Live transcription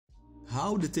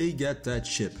How did they get that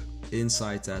ship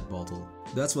inside that bottle?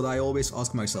 That's what I always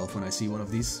ask myself when I see one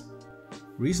of these.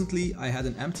 Recently I had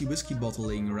an empty whiskey bottle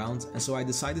laying around, and so I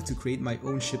decided to create my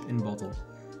own ship in bottle.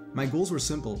 My goals were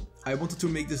simple. I wanted to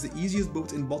make this the easiest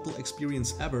boat in bottle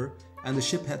experience ever, and the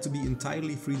ship had to be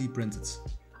entirely 3D printed.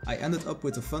 I ended up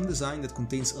with a fun design that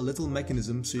contains a little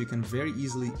mechanism so you can very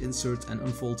easily insert and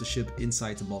unfold the ship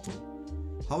inside the bottle.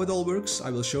 How it all works,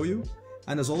 I will show you.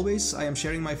 And as always, I am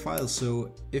sharing my files,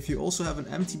 so if you also have an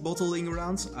empty bottle laying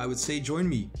around, I would say join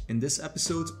me in this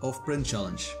episode of Print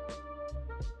Challenge.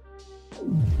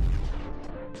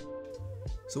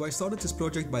 So I started this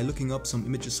project by looking up some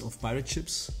images of pirate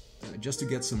ships, just to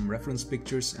get some reference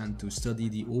pictures and to study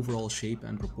the overall shape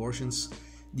and proportions,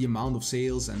 the amount of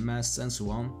sails and masts and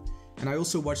so on. And I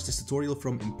also watched this tutorial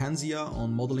from Impanzia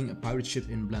on modeling a pirate ship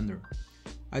in Blender.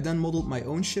 I then modeled my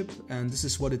own ship, and this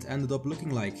is what it ended up looking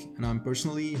like, and I'm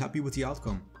personally happy with the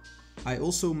outcome. I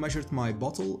also measured my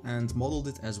bottle and modeled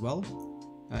it as well.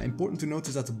 Important to note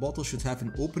is that the bottle should have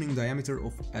an opening diameter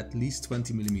of at least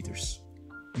 20 mm.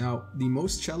 Now, the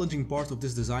most challenging part of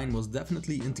this design was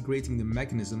definitely integrating the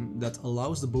mechanism that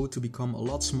allows the boat to become a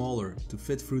lot smaller to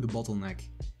fit through the bottleneck.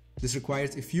 This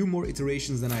required a few more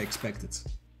iterations than I expected.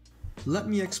 Let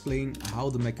me explain how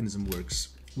the mechanism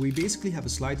works. We basically have a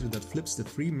slider that flips the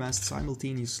three masts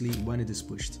simultaneously when it is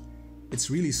pushed. It's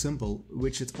really simple,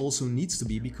 which it also needs to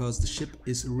be because the ship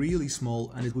is really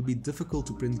small and it would be difficult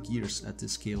to print gears at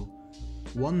this scale.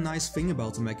 One nice thing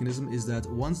about the mechanism is that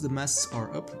once the masts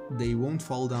are up, they won't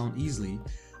fall down easily.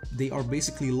 They are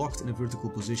basically locked in a vertical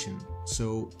position.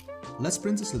 So let's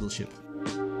print this little ship.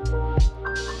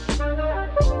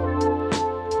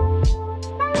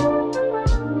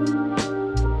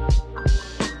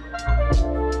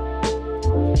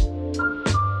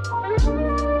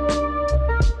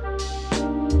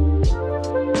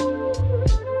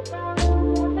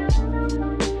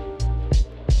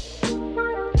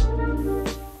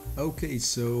 Okay,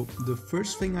 so the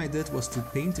first thing I did was to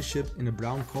paint the ship in a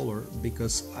brown color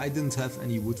because I didn't have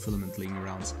any wood filament laying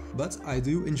around. But I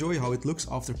do enjoy how it looks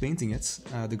after painting it.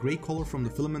 The grey color from the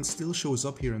filament still shows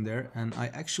up here and there, and I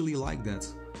actually like that.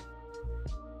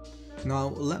 Now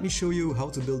let me show you how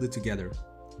to build it together.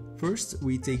 First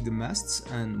we take the masts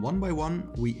and one by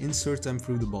one we insert them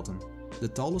through the bottom. The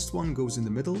tallest one goes in the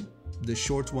middle, the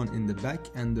short one in the back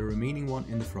and the remaining one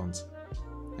in the front.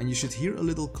 And you should hear a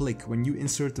little click when you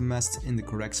insert the mast in the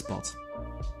correct spot.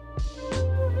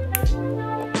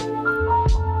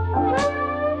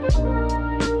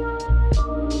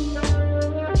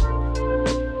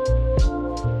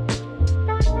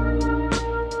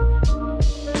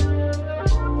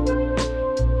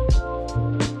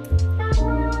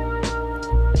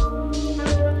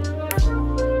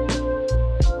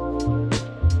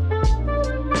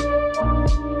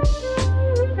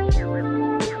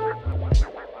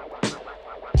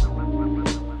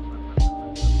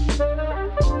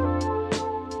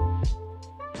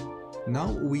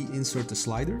 Now we insert the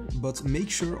slider, but make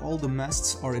sure all the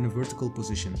masts are in a vertical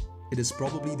position. It is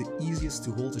probably the easiest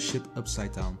to hold the ship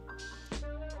upside down.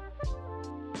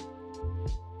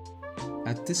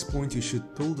 At this point you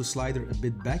should pull the slider a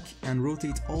bit back and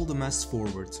rotate all the masts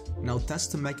forward. Now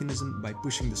test the mechanism by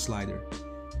pushing the slider.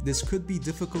 This could be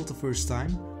difficult the first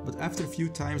time, but after a few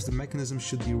times the mechanism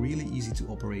should be really easy to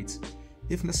operate.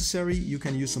 If necessary, you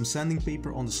can use some sanding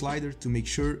paper on the slider to make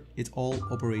sure it all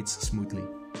operates smoothly.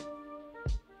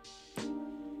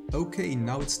 Okay,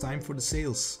 now it's time for the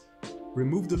sails.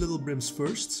 Remove the little brims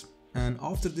first, and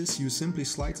after this you simply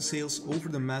slide the sails over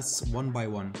the masts one by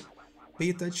one.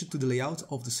 Pay attention to the layout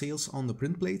of the sails on the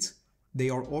print plate. They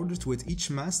are ordered with each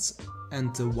mast,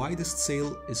 and the widest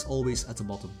sail is always at the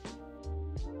bottom.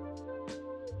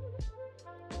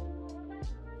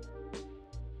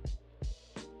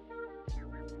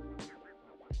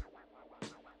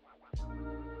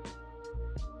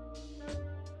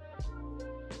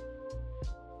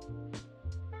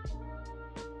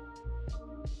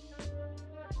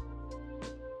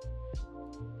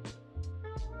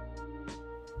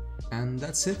 And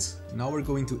that's it. Now we're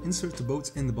going to insert the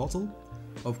boat in the bottle.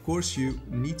 Of course you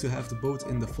need to have the boat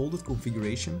in the folded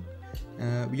configuration.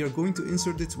 We are going to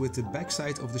insert it with the back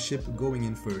side of the ship going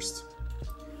in first.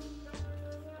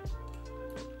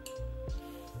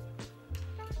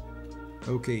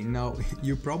 Okay, now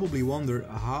you probably wonder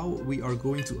how we are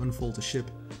going to unfold the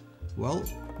ship. Well,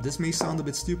 this may sound a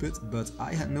bit stupid, but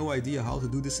I had no idea how to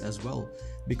do this as well,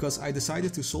 because I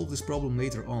decided to solve this problem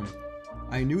later on.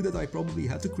 I knew that I probably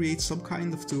had to create some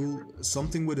kind of tool,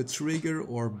 something with a trigger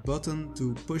or button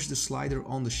to push the slider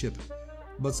on the ship.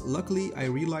 But luckily I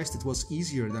realized it was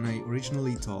easier than I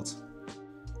originally thought.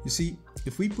 You see,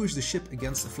 if we push the ship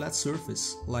against a flat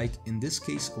surface, like in this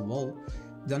case a wall,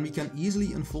 then we can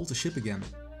easily unfold the ship again.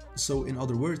 So in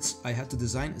other words, I had to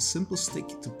design a simple stick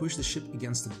to push the ship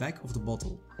against the back of the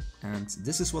bottle, and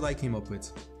this is what I came up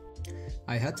with.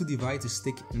 I had to divide the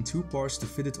stick in 2 parts to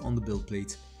fit it on the build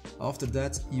plate. After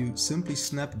that, you simply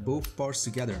snap both parts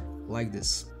together, like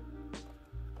this.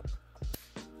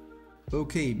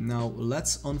 Okay, now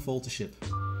let's unfold the ship.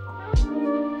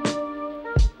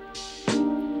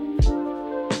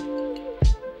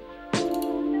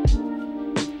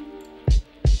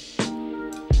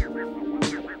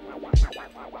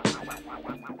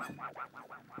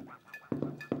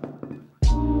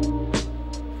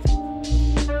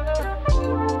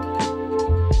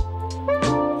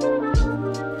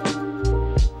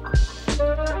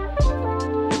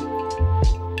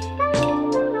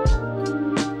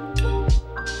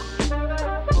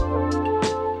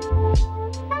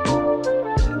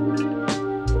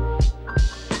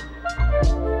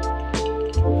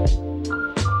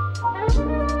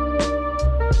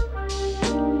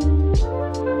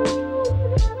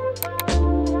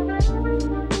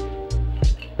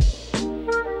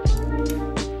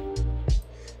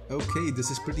 Okay,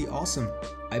 this is pretty awesome.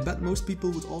 I bet most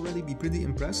people would already be pretty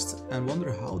impressed and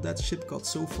wonder how that ship got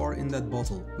so far in that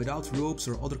bottle without ropes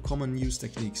or other common use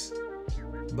techniques.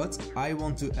 But I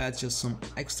want to add just some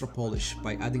extra polish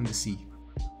by adding the sea.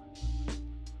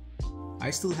 I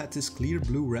still had this clear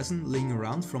blue resin laying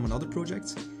around from another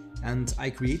project, and I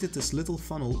created this little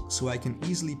funnel so I can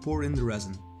easily pour in the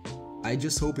resin. I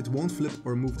just hope it won't flip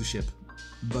or move the ship.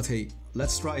 But hey,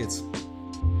 let's try it.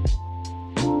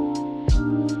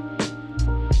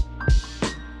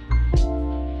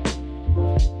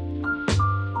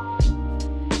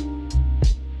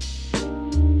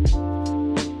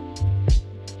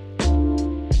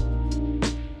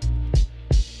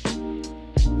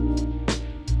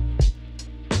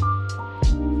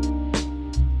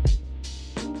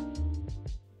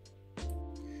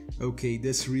 Okay,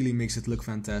 this really makes it look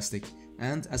fantastic,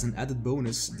 and as an added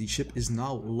bonus, the ship is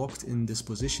now locked in this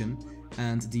position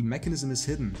and the mechanism is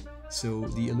hidden, so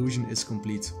the illusion is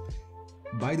complete.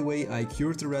 By the way, I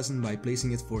cured the resin by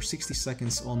placing it for 60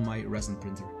 seconds on my resin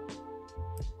printer.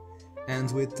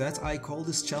 And with that, I call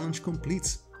this challenge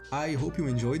complete. I hope you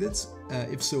enjoyed it.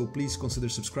 If so, please consider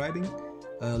subscribing.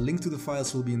 A link to the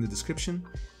files will be in the description.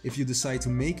 If you decide to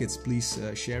make it, please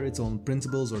share it on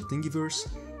Printables or Thingiverse.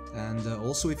 And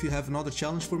also, if you have another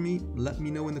challenge for me, let me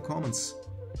know in the comments.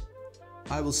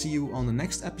 I will see you on the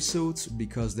next episode,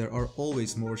 because there are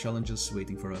always more challenges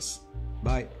waiting for us.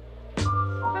 Bye!